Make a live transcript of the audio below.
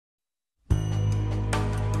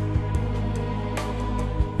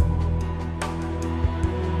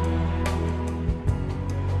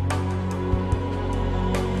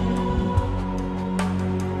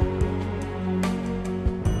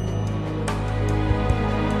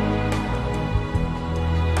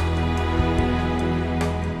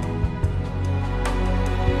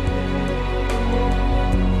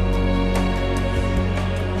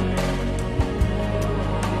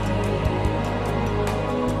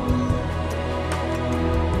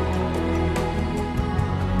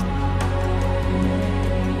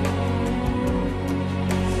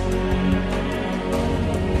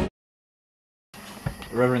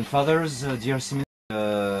Reverend Fathers, dear seminary,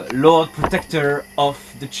 Lord Protector of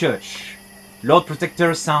the Church. Lord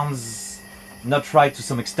Protector sounds not right to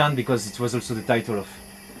some extent because it was also the title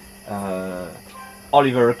of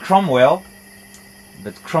Oliver Cromwell,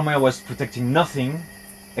 but Cromwell was protecting nothing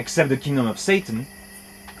except the kingdom of Satan,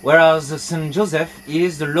 whereas Saint Joseph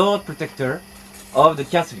is the Lord Protector of the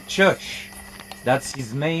Catholic Church. That's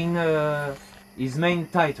his main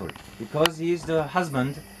title, because he is the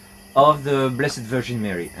husband of the Blessed Virgin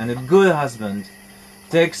Mary, and a good husband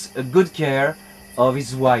takes a good care of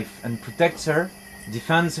his wife and protects her,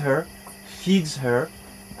 defends her, feeds her,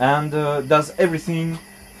 and does everything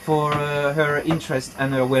for her interest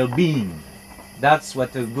and her well-being. That's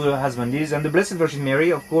what a good husband is, and the Blessed Virgin Mary,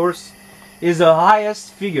 of course, is the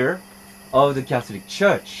highest figure of the Catholic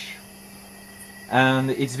Church. And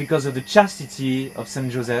it's because of the chastity of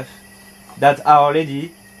Saint Joseph that Our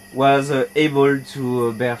Lady was able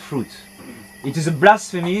to bear fruit. It is a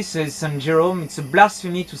blasphemy, says Saint Jerome, it's a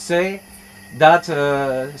blasphemy to say that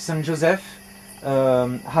Saint Joseph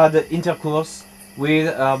had intercourse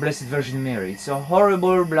with our Blessed Virgin Mary. It's a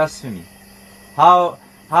horrible blasphemy. How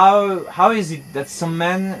is it that some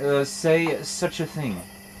men say such a thing?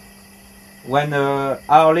 When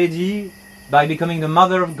Our Lady, by becoming the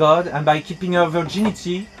Mother of God and by keeping her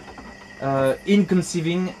virginity in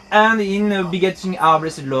conceiving and in begetting our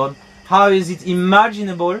Blessed Lord, how is it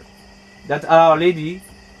imaginable that Our Lady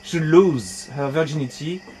should lose her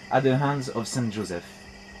virginity at the hands of Saint Joseph?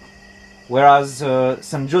 Whereas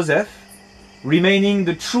Saint Joseph, remaining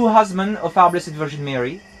the true husband of our Blessed Virgin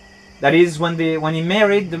Mary, that is, when he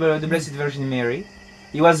married the Blessed Virgin Mary,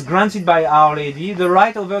 he was granted by Our Lady the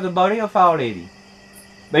right over the body of Our Lady.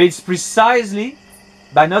 But it's precisely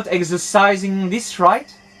by not exercising this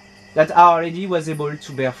right that Our Lady was able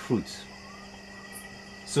to bear fruit.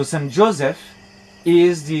 So Saint Joseph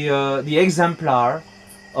is the exemplar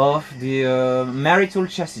of the marital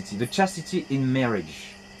chastity, the chastity in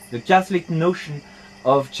marriage, the Catholic notion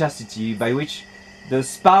of chastity by which the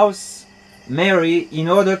spouse marry in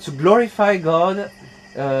order to glorify God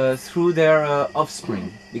through their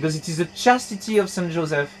offspring. Because it is the chastity of Saint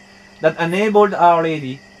Joseph that enabled Our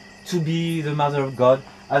Lady to be the Mother of God,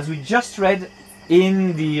 as we just read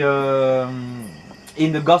in the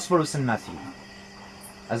Gospel of Saint Matthew.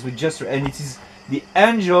 As we just read, and it is the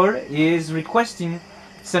angel is requesting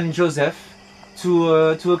Saint Joseph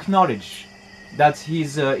to acknowledge that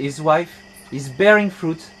his wife is bearing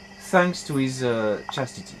fruit thanks to his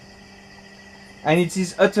chastity. And it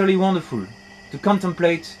is utterly wonderful to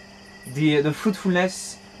contemplate the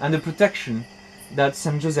fruitfulness and the protection that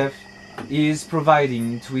Saint Joseph is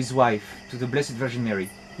providing to his wife, to the Blessed Virgin Mary,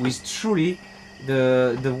 who is truly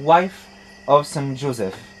the wife of Saint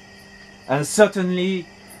Joseph. And certainly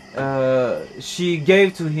she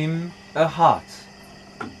gave to him a heart.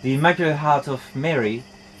 The Immaculate Heart of Mary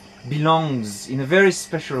belongs in a very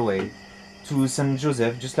special way to Saint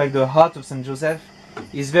Joseph, just like the heart of Saint Joseph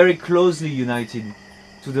is very closely united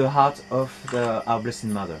to the heart of our Blessed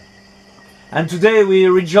Mother. And today we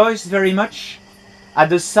rejoice very much at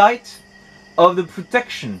the sight of the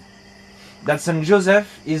protection that Saint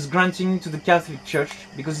Joseph is granting to the Catholic Church,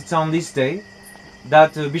 because it's on this day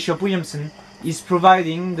that Bishop Williamson is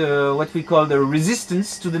providing what we call the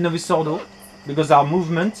resistance to the Novus Ordo, because our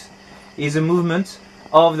movement is a movement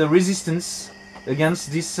of the resistance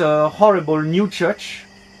against this horrible new church,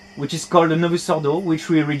 which is called the Novus Ordo, which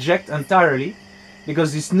we reject entirely,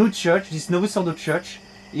 because this new church, this Novus Ordo church,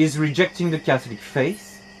 is rejecting the Catholic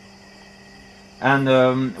faith.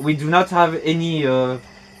 And we do not have any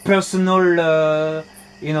personal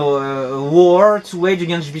war to wage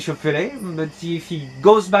against Bishop Faure, but if he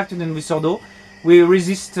goes back to the Novus Ordo, we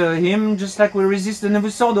resist him just like we resist the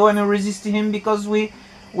Novus Ordo, and we resist him because we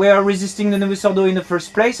are resisting the Novus Ordo in the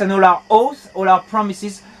first place, and all our oaths, all our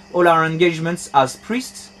promises, all our engagements as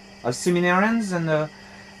priests, as seminarians, and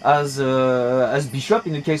as bishop,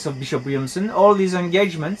 in the case of Bishop Williamson, all these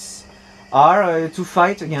engagements are to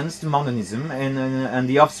fight against modernism and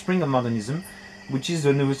the offspring of modernism, which is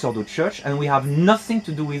the Novus Ordo Church, and we have nothing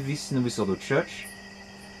to do with this Novus Ordo Church.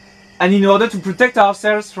 And in order to protect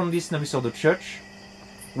ourselves from this Novus Ordo Church,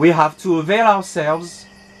 we have to avail ourselves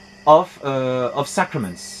of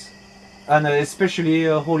sacraments, and especially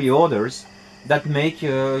holy orders that make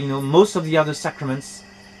most of the other sacraments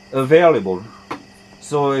available.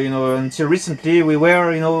 So until recently we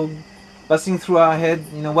were passing through our head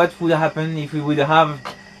what would happen if we would have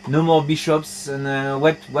no more bishops, and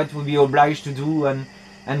what would be obliged to do, and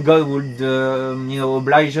God would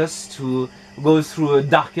oblige us to go through a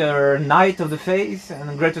darker night of the faith and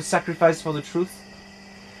a greater sacrifice for the truth.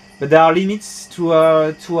 But there are limits to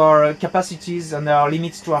our capacities, and there are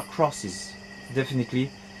limits to our crosses,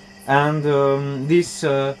 definitely. And this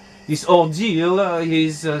ordeal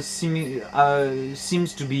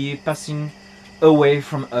seems to be passing away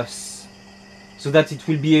from us, so that it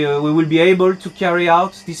will be we will be able to carry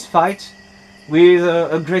out this fight with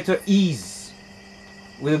a greater ease,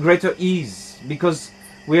 because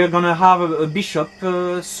we are going to have a bishop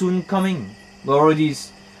soon coming. We already,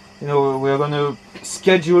 we are going to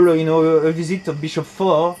schedule, a visit of Bishop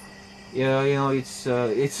Faure. We're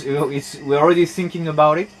already thinking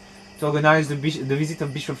about it, to organize the visit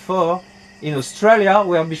of Bishop Faure in Australia,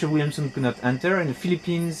 where Bishop Williamson could not enter, in the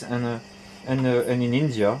Philippines and in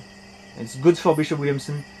India. It's good for Bishop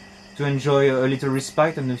Williamson to enjoy a little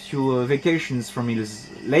respite and a few vacations from his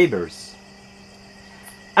labors.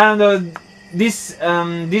 And this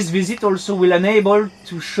visit also will enable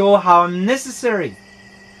to show how necessary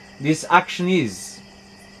this action is,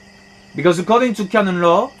 because according to canon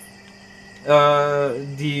law,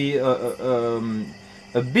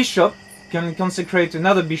 a bishop can consecrate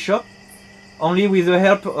another bishop only with the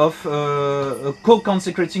help of a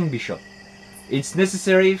co-consecrating bishop. It's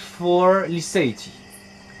necessary for liceity.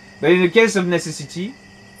 But in the case of necessity,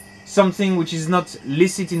 something which is not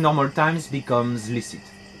licit in normal times becomes licit.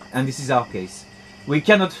 And this is our case. We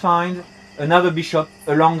cannot find another bishop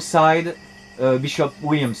alongside Bishop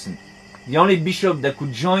Williamson. The only bishop that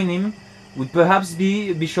could join him would perhaps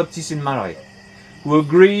be Bishop Tissin-Marae, who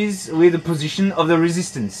agrees with the position of the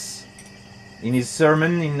resistance. In his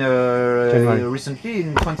sermon recently,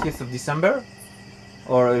 in 20th of December,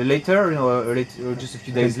 or later, or just a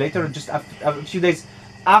few days later, just a few days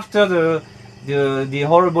after the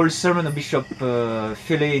horrible sermon of Bishop Faure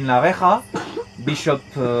in La Reja, Bishop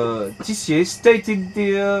Tissier stated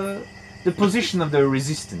the position of the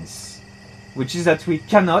resistance, which is that we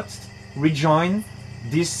cannot rejoin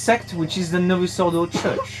this sect, which is the Novus Ordo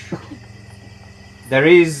Church. There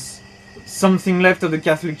is something left of the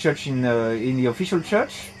Catholic Church in the official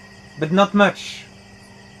church, but not much,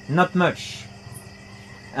 and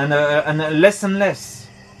less,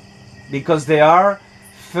 because they are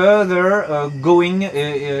further going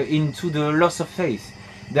into the loss of faith.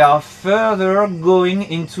 They are further going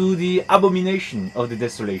into the abomination of the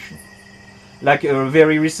desolation. Like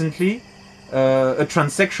very recently, a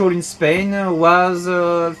transsexual in Spain was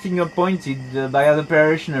finger pointed by other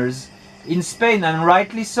parishioners in Spain, and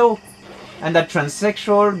rightly so. And that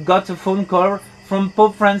transsexual got a phone call from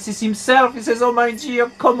Pope Francis himself. He says, "Oh my dear,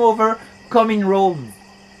 come over, come in Rome."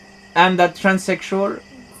 And that transsexual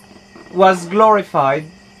was glorified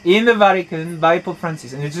in the Vatican by Pope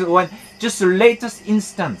Francis. And it's just the latest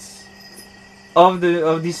instance of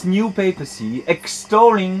this new papacy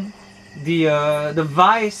extolling the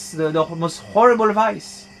vice, the most horrible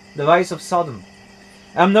vice, the vice of Sodom.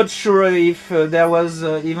 I'm not sure if there was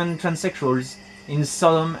even transsexuals in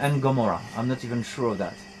Sodom and Gomorrah. I'm not even sure of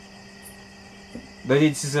that. But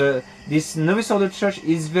it's this Novus Ordo Church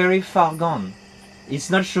is very far gone. It's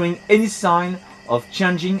not showing any sign of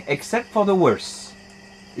changing except for the worse.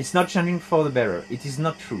 It's not changing for the better. It is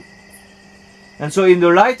not true. And so in the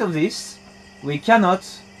light of this, we cannot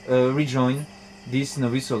rejoin this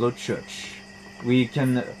Novus Ordo Church. We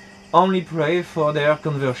can only pray for their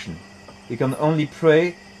conversion. We can only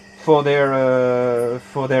pray for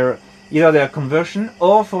their either their conversion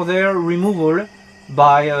or for their removal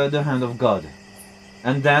by the hand of God,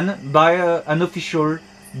 and then by an official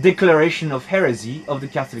declaration of heresy of the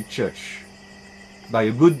Catholic Church by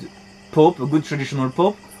a good pope, a good traditional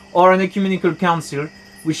pope, or an ecumenical council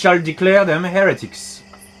which shall declare them heretics.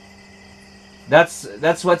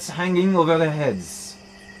 That's what's hanging over their heads,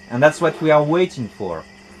 and that's what we are waiting for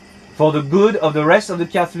the good of the rest of the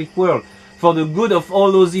Catholic world, for the good of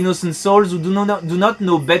all those innocent souls who do not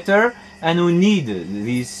know better and who need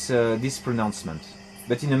this pronouncement.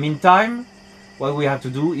 But in the meantime, what we have to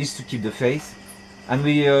do is to keep the faith, and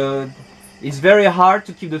it's very hard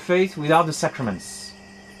to keep the faith without the sacraments.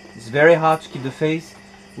 It's very hard to keep the faith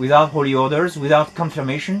without holy orders, without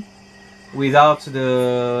confirmation, without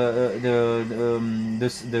the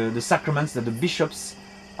sacraments that the bishops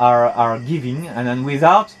are giving, and then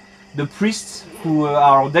without the priests who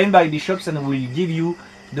are ordained by bishops and will give you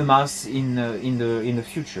the mass in the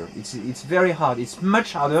future. It's very hard. It's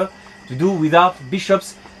much harder to do without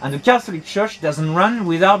bishops, and the Catholic Church doesn't run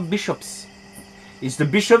without bishops. It's the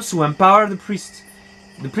bishops who empower the priest.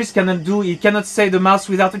 The priest cannot say the mass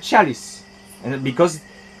without a chalice,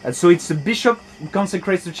 and so it's the bishop who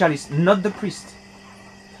consecrates the chalice, not the priest.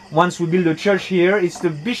 Once we build a church here, it's the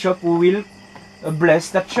bishop who will bless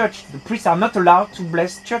that church. The priests are not allowed to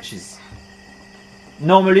bless churches.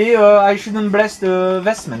 Normally, I shouldn't bless the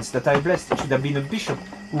vestments that I blessed. It should have been a bishop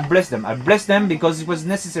who blessed them. I blessed them because it was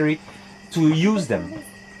necessary to use them.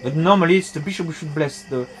 But normally, it's the bishop who should bless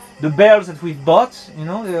the bells that we've bought, you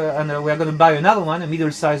know, and we're going to buy another one, a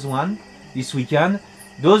middle-sized one, this weekend.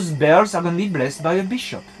 Those bells are going to be blessed by a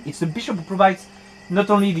bishop. It's the bishop who provides not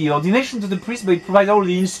only the ordination to the priest, but it provides all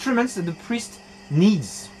the instruments that the priest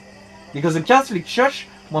needs. Because the Catholic Church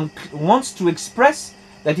wants to express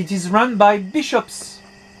that it is run by bishops,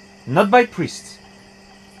 not by priests.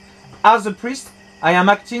 As a priest, I am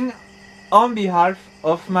acting on behalf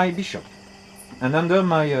of my bishop and under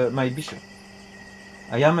my bishop.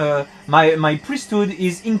 I am my priesthood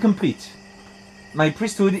is incomplete. My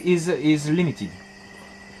priesthood is limited,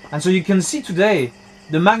 and so you can see today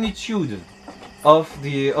the magnitude of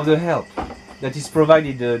the help that is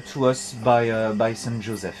provided to us by Saint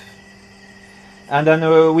Joseph. And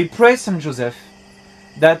then we pray Saint Joseph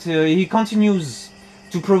that he continues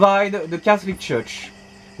to provide the Catholic Church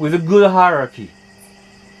with a good hierarchy.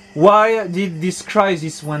 Why did this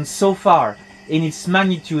crisis went so far in its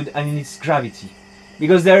magnitude and in its gravity?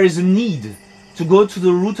 Because there is a need to go to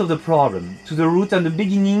the root of the problem, to the root and the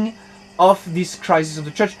beginning of this crisis of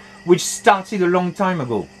the Church, which started a long time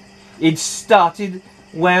ago. It started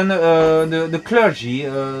when the clergy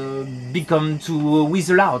began to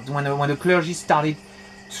whistle out, when the clergy started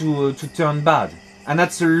to turn bad. And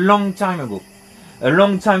that's a long time ago. A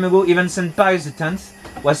long time ago, even St. Pius X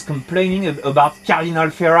was complaining about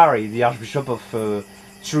Cardinal Faure, the Archbishop of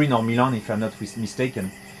Turin or Milan, if I'm not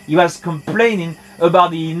mistaken. He was complaining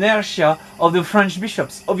about the inertia of the French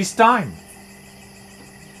bishops of his time.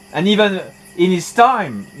 And even in his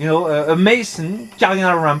time, you know, a Mason,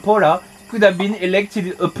 Cardinal Rampolla, could have been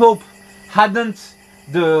elected a pope hadn't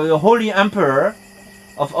the Holy Emperor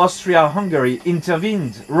of Austria-Hungary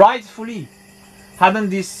intervened rightfully. Hadn't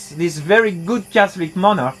this very good Catholic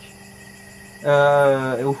monarch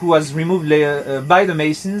who was removed by the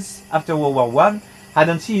Masons after World War I,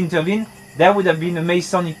 hadn't he intervened, there would have been a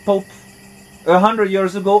Masonic Pope 100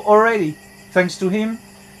 years ago already. Thanks to him,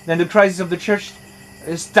 then the crisis of the Church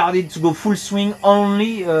started to go full swing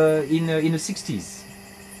only in the 60s.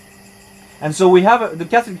 And so we have the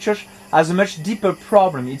Catholic Church has a much deeper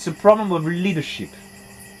problem. It's a problem of leadership.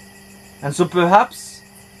 And so perhaps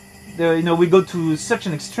we go to such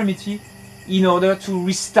an extremity in order to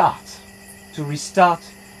restart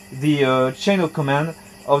the chain of command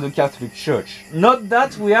of the Catholic Church. Not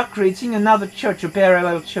that we are creating another church, a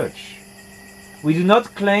parallel church. We do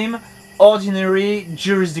not claim ordinary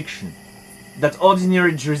jurisdiction. That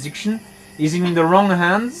ordinary jurisdiction is in the wrong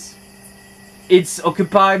hands. It's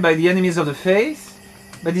occupied by the enemies of the faith,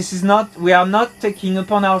 but this is not. We are not taking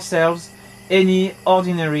upon ourselves any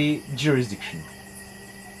ordinary jurisdiction.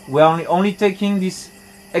 We are only taking this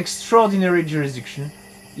extraordinary jurisdiction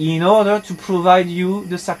in order to provide you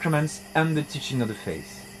the sacraments and the teaching of the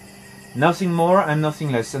faith. Nothing more and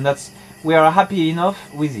nothing less. And we are happy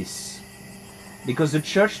enough with this. Because the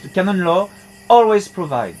Church, the canon law, always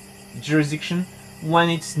provides jurisdiction when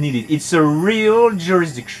it's needed. It's a real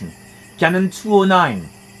jurisdiction. Canon 209.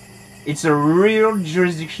 It's a real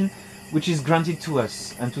jurisdiction which is granted to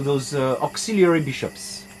us and to those auxiliary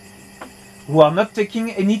bishops who are not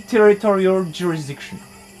taking any territorial jurisdiction.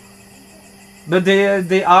 But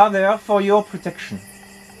they are there for your protection.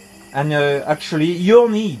 And actually your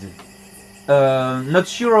need,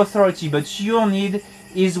 not your authority, but your need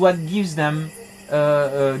is what gives them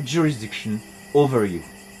jurisdiction over you.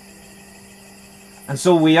 And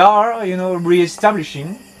so we are,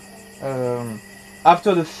 re-establishing,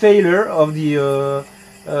 after the failure of the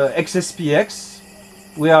XSPX,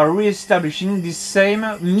 we are re-establishing this same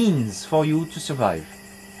means for you to survive.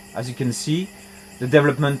 As you can see, the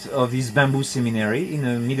development of this bamboo seminary in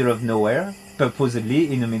the middle of nowhere,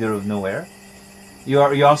 purposely in the middle of nowhere. You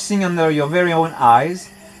are seeing under your very own eyes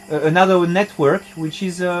another network which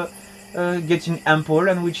is getting ample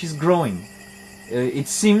and which is growing. It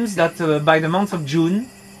seems that by the month of June,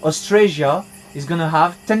 Australia is going to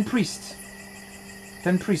have 10 priests.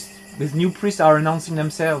 10 priests. With new priests are announcing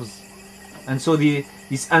themselves. And so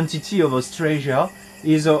this entity of Australia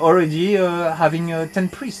is already having 10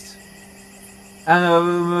 priests.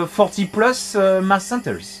 And 40 plus mass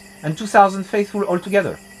centers. And 2,000 faithful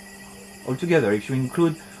altogether. Altogether, if you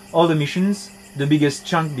include all the missions, the biggest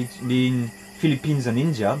chunk being Philippines and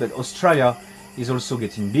India, but Australia is also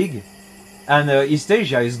getting big. And East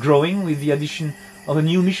Asia is growing with the addition of a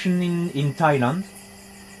new mission in Thailand.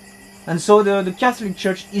 And so the Catholic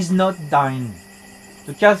Church is not dying.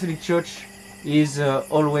 The Catholic Church is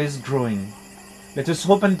always growing. Let us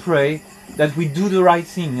hope and pray that we do the right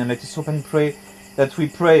thing, and let us hope and pray that we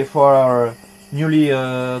pray for our newly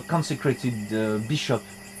consecrated bishop,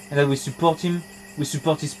 and that we support him, we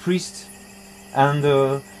support his priest,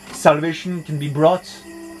 and salvation can be brought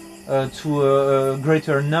to a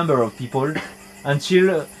greater number of people,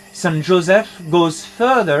 until Saint Joseph goes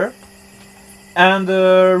further and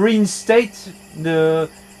reinstate the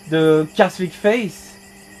Catholic faith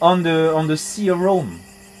on the See of Rome,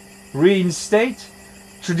 reinstate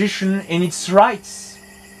tradition in its rights.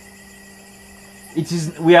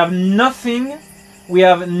 We have nothing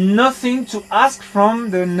to ask from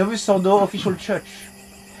the Novus Ordo official church.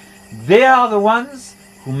 They are the ones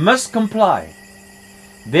who must comply.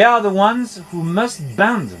 They are the ones who must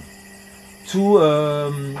bend to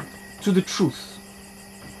the truth.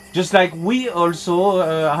 Just like we also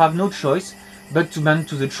have no choice but to bend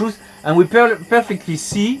to the truth, and we perfectly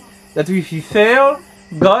see that if we fail,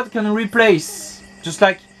 God can replace. Just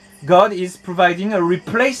like God is providing a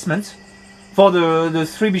replacement for the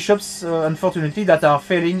three bishops, unfortunately, that are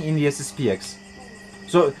failing in the SSPX.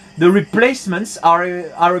 So the replacements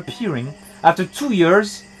are appearing. After 2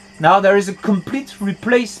 years, now there is a complete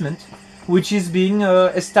replacement which is being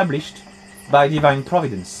established by divine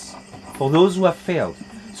providence for those who have failed.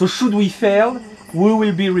 So should we fail, we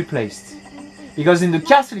will be replaced. Because in the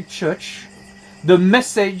Catholic Church, the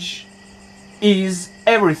message is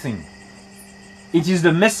everything. It is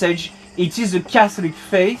the message, it is the Catholic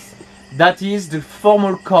faith that is the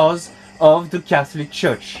formal cause of the Catholic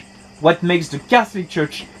Church. What makes the Catholic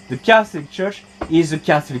Church is the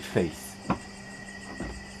Catholic faith.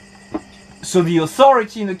 So the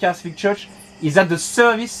authority in the Catholic Church is at the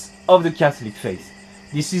service of the Catholic faith.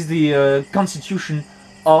 This is the constitution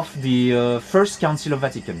of the First Council of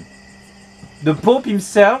Vatican. The Pope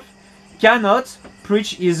himself cannot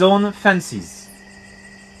preach his own fancies.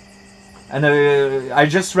 And I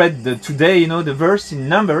just read today, the verse in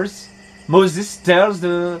Numbers. Moses tells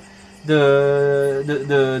the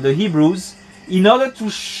Hebrews, in order to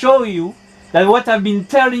show you that what I've been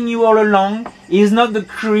telling you all along is not the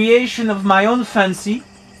creation of my own fancy.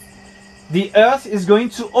 The earth is going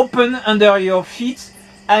to open under your feet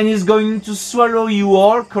and is going to swallow you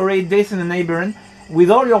all, Corée, Dathan and Abiram, with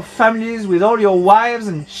all your families, with all your wives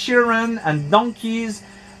and children and donkeys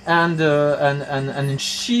and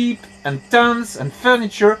sheep and tents and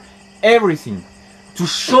furniture, everything, to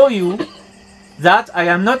show you that I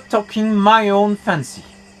am not talking my own fancy.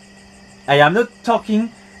 I am not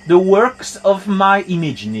talking the works of my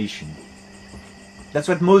imagination. That's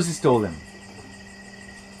what Moses told them.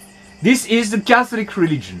 This is the Catholic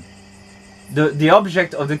religion. The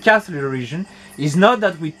object of the Catholic religion is not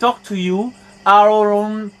that we talk to you our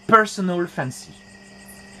own personal fancy.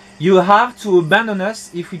 You have to abandon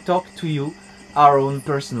us if we talk to you our own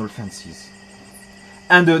personal fancies.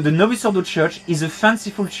 And the Novus Ordo Church is a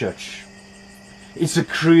fanciful church. It's a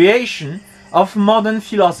creation of modern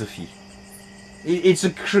philosophy. It's a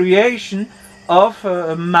creation of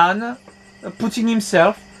a man putting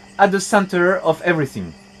himself at the center of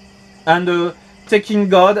everything and taking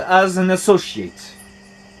God as an associate.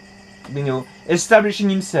 Establishing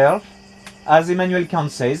himself, as Immanuel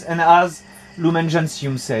Kant says, and as Lumen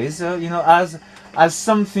Gentium says, as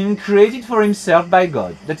something created for himself by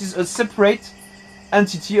God. That is a separate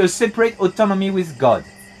entity, a separate autonomy with God.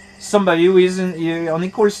 Somebody who is on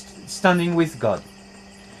equal standing with God.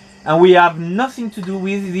 And we have nothing to do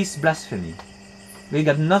with this blasphemy. We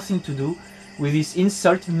got nothing to do with this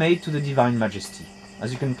insult made to the Divine Majesty.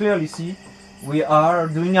 As you can clearly see, we are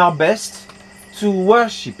doing our best to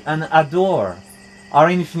worship and adore our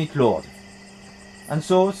infinite Lord. And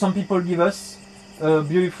so some people give us a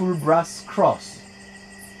beautiful brass cross.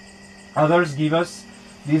 Others give us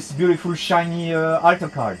these beautiful shiny altar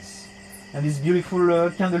cards. And these beautiful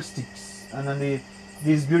candlesticks, and then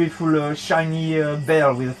this beautiful shiny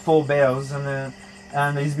bell with 4 bells, and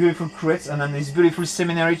these beautiful cruets, and then this beautiful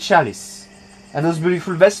seminary chalice, and those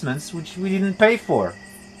beautiful vestments which we didn't pay for.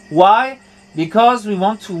 Why? Because we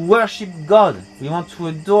want to worship God. We want to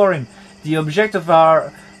adore Him. The object of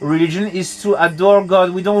our religion is to adore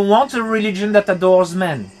God. We don't want a religion that adores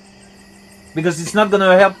man, because it's not going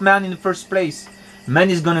to help man in the first place.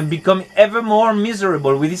 Man is going to become ever more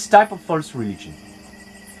miserable with this type of false religion.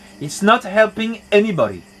 It's not helping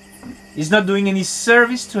anybody. It's not doing any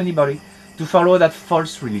service to anybody to follow that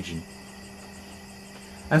false religion.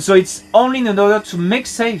 And so it's only in order to make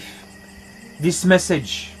safe this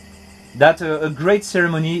message that a great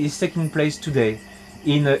ceremony is taking place today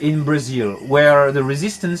in Brazil, where the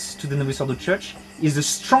resistance to the Novus Ordo Church is the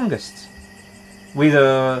strongest. With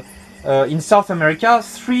in South America,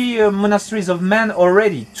 3 monasteries of men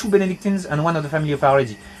already, 2 Benedictines and 1 of the family of Our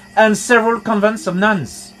Lady, and several convents of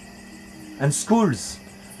nuns, and schools,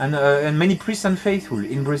 and many priests unfaithful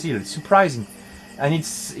in Brazil. It's surprising, and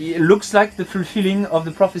it looks like the fulfilling of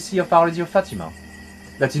the prophecy of Our Lady of Fatima,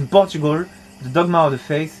 that in Portugal the dogma of the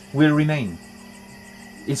faith will remain.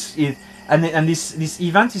 And this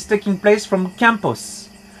event is taking place from Campos,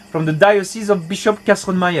 from the diocese of Bishop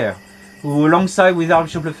Castronmeyer, who alongside with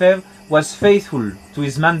Archbishop Lefebvre was faithful to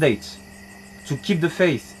his mandate to keep the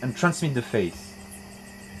faith and transmit the faith.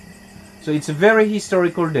 So it's a very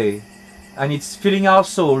historical day, and it's filling our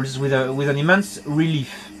souls with an immense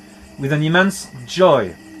relief, with an immense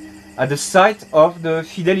joy at the sight of the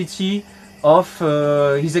fidelity of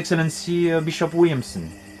His Excellency Bishop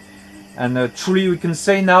Williamson. And truly we can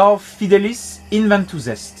say now, Fidelis inventus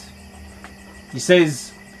est. He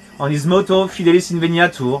says on his motto, Fidelis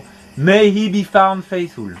inveniatur, may he be found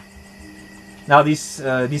faithful. Now this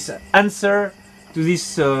answer to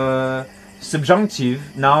this subjunctive,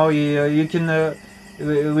 now we can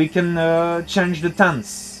change the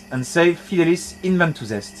tense and say Fidelis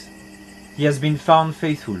inventus est. He has been found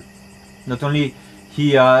faithful. Not only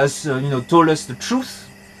he has told us the truth,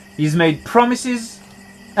 he's made promises,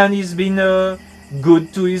 and he's been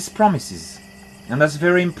good to his promises, and that's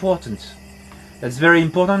very important. That's very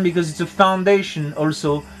important because it's a foundation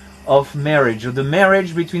also of marriage, of the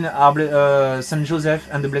marriage between Saint Joseph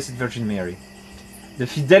and the Blessed Virgin Mary. The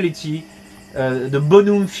fidelity, the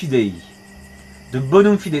bonum fidei,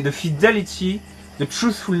 the fidelity, the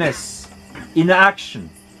truthfulness in action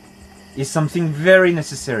is something very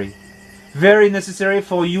necessary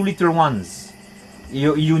for you little ones.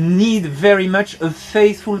 You need very much a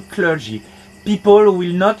faithful clergy, people who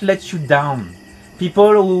will not let you down,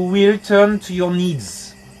 people who will turn to your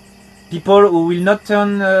needs, people who will not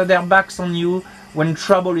turn their backs on you when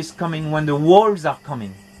trouble is coming, when the wolves are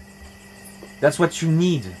coming. That's what you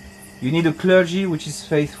need. You need a clergy which is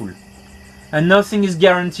faithful. And nothing is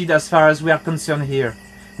guaranteed as far as we are concerned here.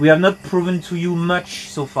 We have not proven to you much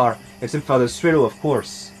so far, except Father Suelo, of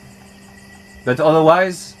course. But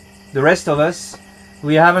otherwise, the rest of us,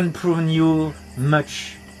 we haven't proven you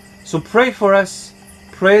much. So pray for us.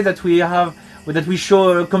 Pray that we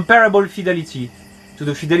show a comparable fidelity to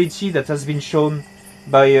the fidelity that has been shown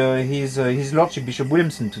by His Lordship Bishop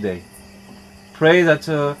Williamson today. Pray that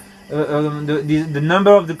the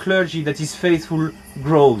number of the clergy that is faithful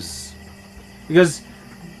grows, because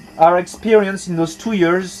our experience in those 2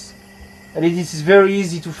 years, that it is very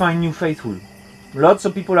easy to find new faithful. Lots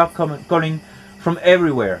of people are calling from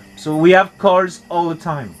everywhere, so we have calls all the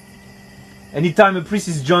time. Anytime a priest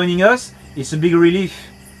is joining us, it's a big relief,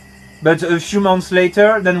 but a few months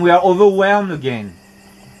later, then we are overwhelmed again.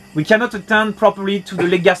 We cannot attend properly to the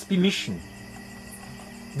Legazpi mission.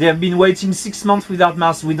 They have been waiting 6 months without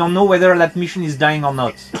Mass. We don't know whether that mission is dying or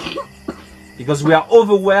not, because we are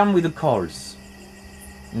overwhelmed with the calls.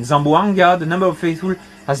 In Zamboanga, the number of faithful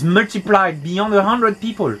has multiplied beyond 100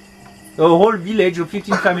 people. A whole village of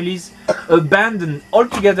 15 families abandoned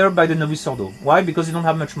altogether by the Novus Ordo. Why? Because they don't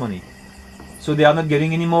have much money. So they are not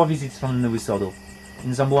getting any more visits from the Novus Ordo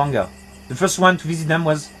in Zamboanga. The first one to visit them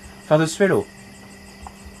was Father Suelo,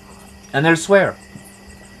 and elsewhere.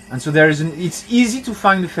 And so it's easy to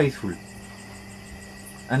find the faithful.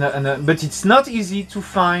 But it's not easy to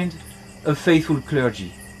find a faithful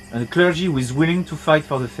clergy. And a clergy who is willing to fight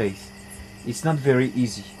for the faith. It's not very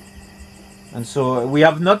easy. And so we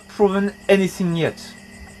have not proven anything yet.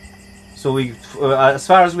 So as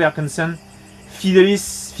far as we are concerned,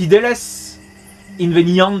 fideles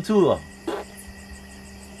inveniantur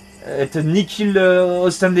et nihil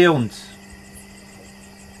ostendeunt.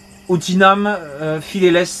 Utinam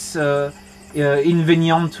fideles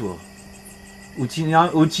inveniantur.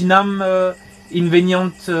 Utinam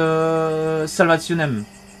inveniant salvationem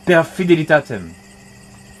per fidelitatem.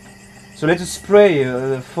 So let us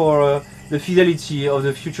pray for the fidelity of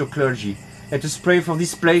the future clergy. Let us pray for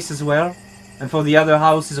this place as well, and for the other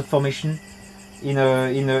houses of formation in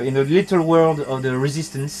a little world of the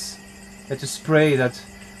resistance. Let us pray that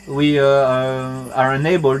we are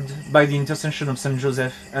enabled by the intercession of Saint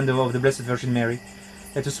Joseph and of the Blessed Virgin Mary.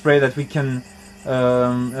 Let us pray that we can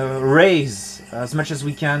raise as much as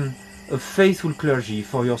we can a faithful clergy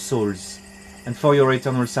for your souls and for your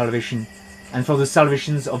eternal salvation, and for the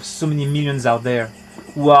salvations of so many millions out there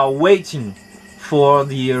who are waiting for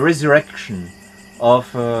the resurrection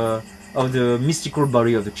of the mystical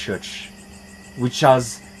body of the Church, which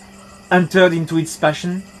has entered into its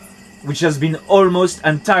passion, which has been almost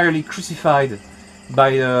entirely crucified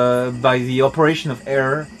by the operation of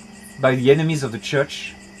error, by the enemies of the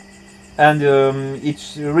Church. And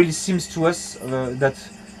it really seems to us that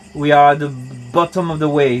we are at the bottom of the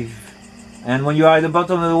wave. And when you are at the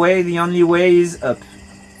bottom of the wave, the only way is up.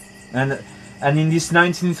 And And in this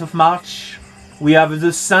 19th of March, we have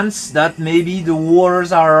the sense that maybe the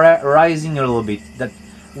waters are rising a little bit, that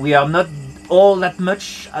we are not all that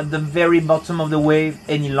much at the very bottom of the wave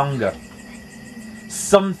any longer.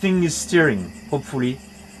 Something is stirring, hopefully.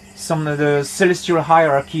 Some of the celestial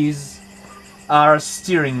hierarchies are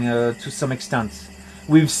stirring to some extent.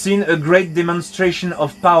 We've seen a great demonstration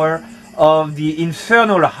of power of the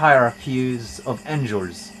infernal hierarchies of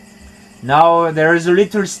angels. Now there is a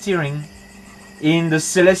little stirring in the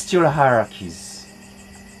celestial hierarchies,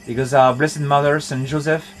 because our Blessed Mother, Saint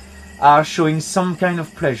Joseph, are showing some kind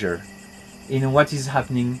of pleasure in what is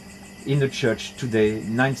happening in the Church today,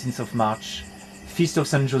 19th of March, Feast of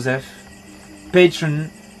Saint Joseph, patron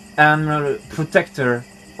and protector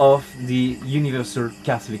of the Universal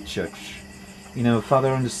Catholic Church. In the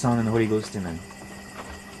Father, and the Son, and the Holy Ghost, Amen.